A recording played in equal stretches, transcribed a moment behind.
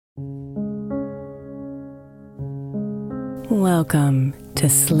Welcome to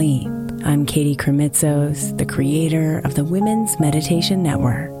Sleep. I'm Katie Kremitzos, the creator of the Women's Meditation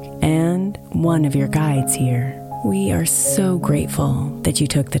Network and one of your guides here. We are so grateful that you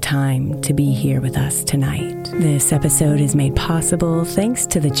took the time to be here with us tonight. This episode is made possible thanks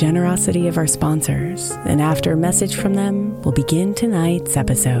to the generosity of our sponsors, and after a message from them, we'll begin tonight's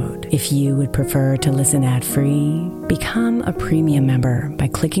episode. If you would prefer to listen ad-free, become a premium member by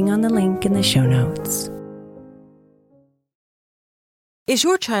clicking on the link in the show notes. Is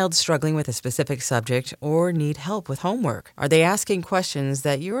your child struggling with a specific subject or need help with homework? Are they asking questions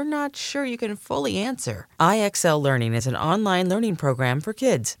that you're not sure you can fully answer? IXL Learning is an online learning program for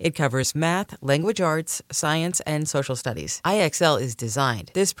kids. It covers math, language arts, science, and social studies. IXL is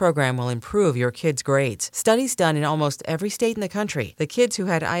designed. This program will improve your kids' grades. Studies done in almost every state in the country. The kids who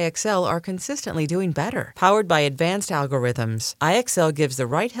had IXL are consistently doing better. Powered by advanced algorithms, IXL gives the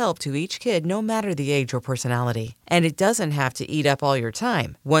right help to each kid no matter the age or personality. And it doesn't have to eat up all your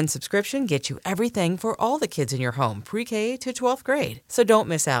time. One subscription gets you everything for all the kids in your home, pre-K to 12th grade. So don't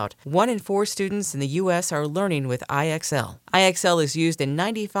miss out. 1 in 4 students in the U.S. are learning with IXL. IXL is used in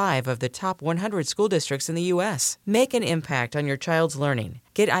 95 of the top 100 school districts in the U.S. Make an impact on your child's learning.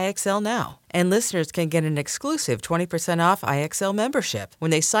 Get IXL now. And listeners can get an exclusive 20% off IXL membership when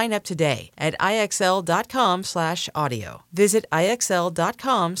they sign up today at IXL.com/audio. Visit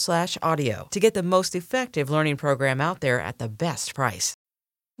IXL.com/audio to get the most effective learning program out there at the best price.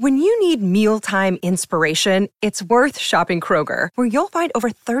 When you need mealtime inspiration, it's worth shopping Kroger, where you'll find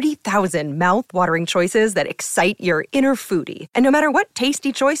over 30,000 mouth-watering choices that excite your inner foodie. And no matter what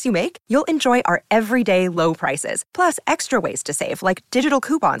tasty choice you make, you'll enjoy our everyday low prices, plus extra ways to save, like digital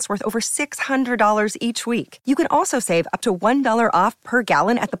coupons worth over $600 each week. You can also save up to $1 off per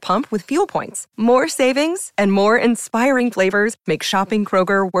gallon at the pump with fuel points. More savings and more inspiring flavors make shopping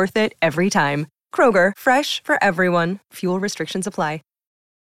Kroger worth it every time. Kroger, fresh for everyone. Fuel restrictions apply.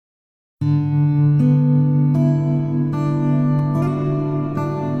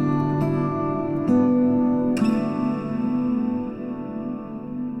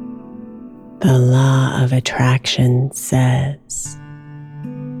 The law of attraction says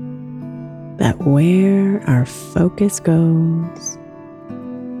that where our focus goes,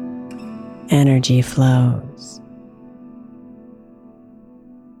 energy flows.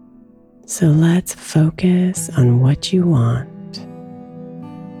 So let's focus on what you want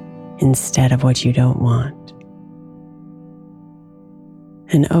instead of what you don't want,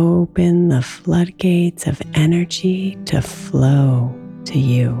 and open the floodgates of energy to flow to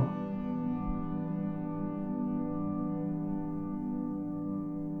you.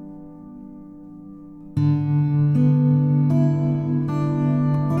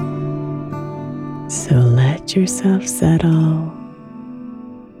 So let yourself settle,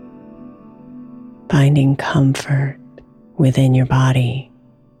 finding comfort within your body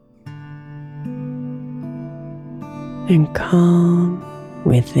and calm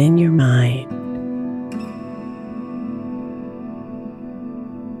within your mind.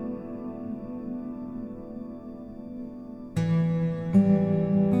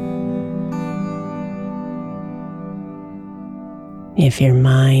 If your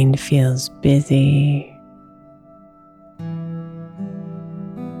mind feels busy,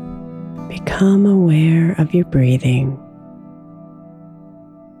 become aware of your breathing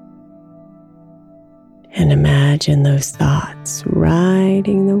and imagine those thoughts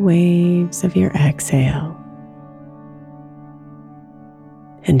riding the waves of your exhale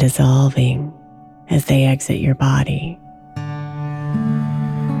and dissolving as they exit your body.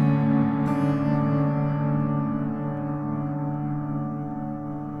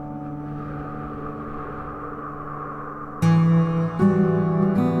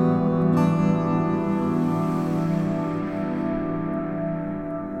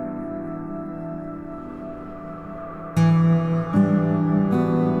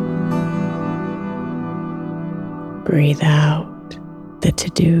 Breathe out the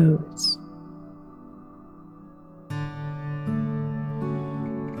to-dos.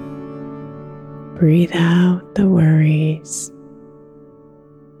 Breathe out the worries.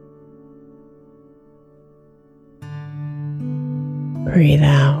 Breathe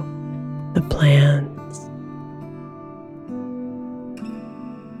out the plans.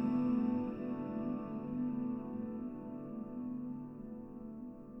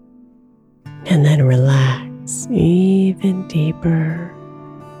 And then relax even deeper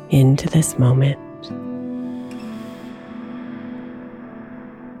into this moment.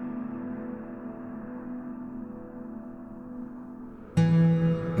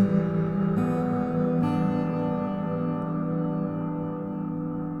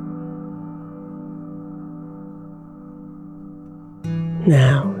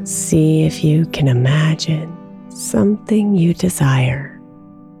 Now, see if you can imagine something you desire.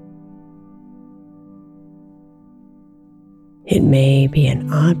 It may be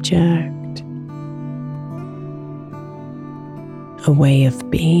an object, a way of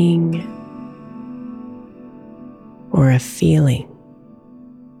being, or a feeling.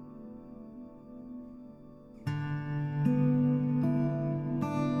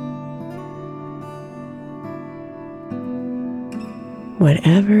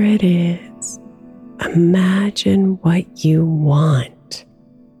 Whatever it is, imagine what you want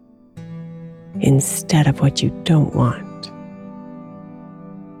instead of what you don't want.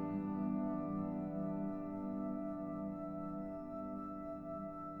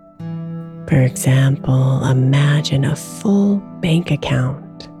 For example, imagine a full bank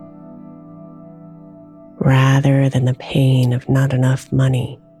account rather than the pain of not enough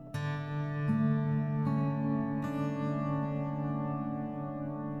money.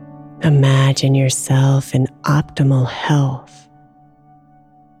 Imagine yourself in optimal health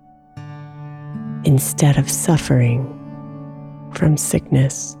instead of suffering from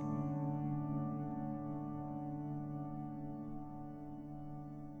sickness.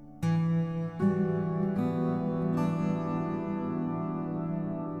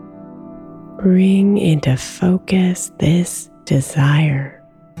 Bring into focus this desire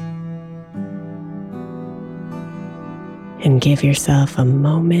and give yourself a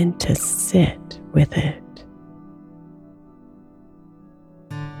moment to sit with it,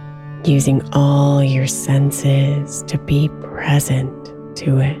 using all your senses to be present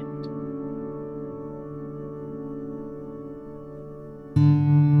to it.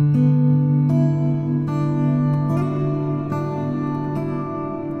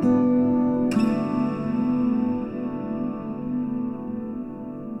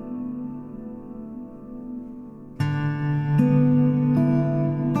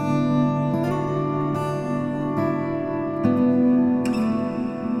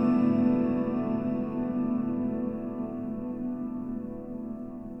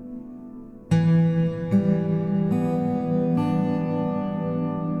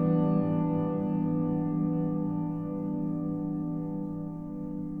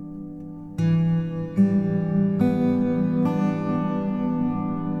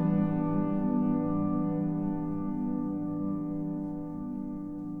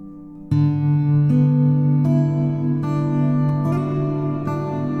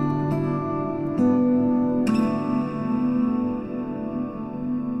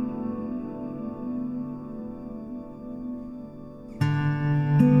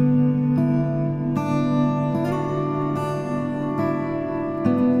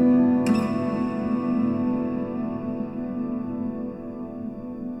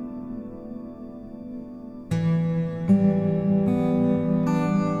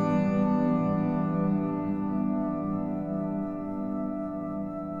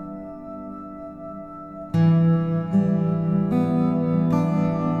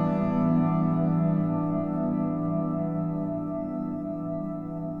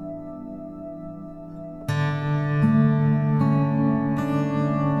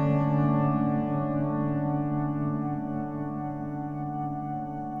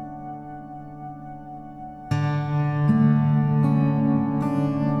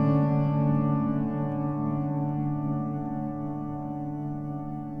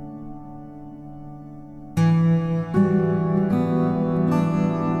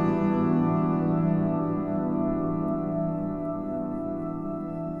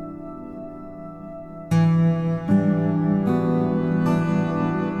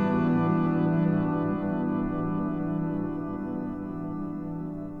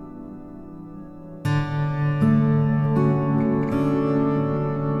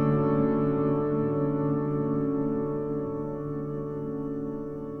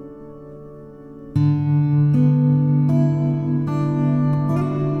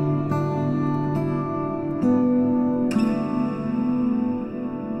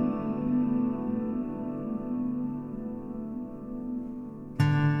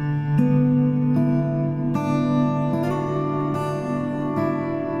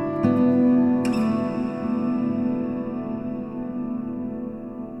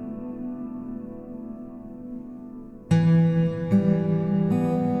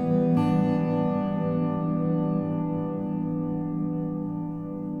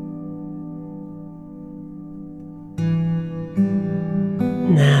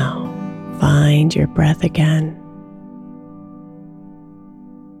 Now, find your breath again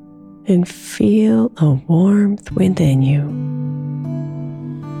and feel a warmth within you.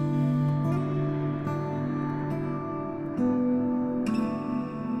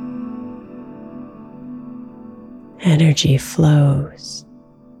 Energy flows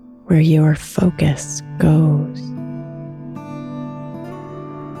where your focus goes.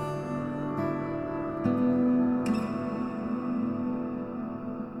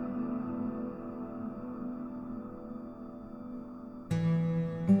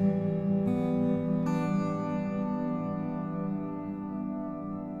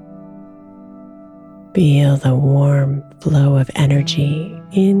 Feel the warm flow of energy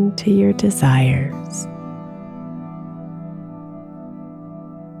into your desires.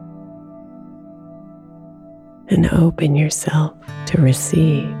 And open yourself to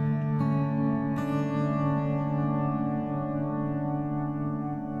receive.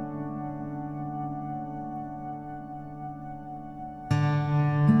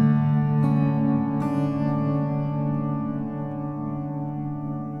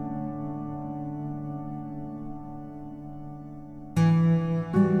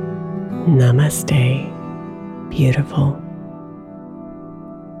 Namaste, beautiful.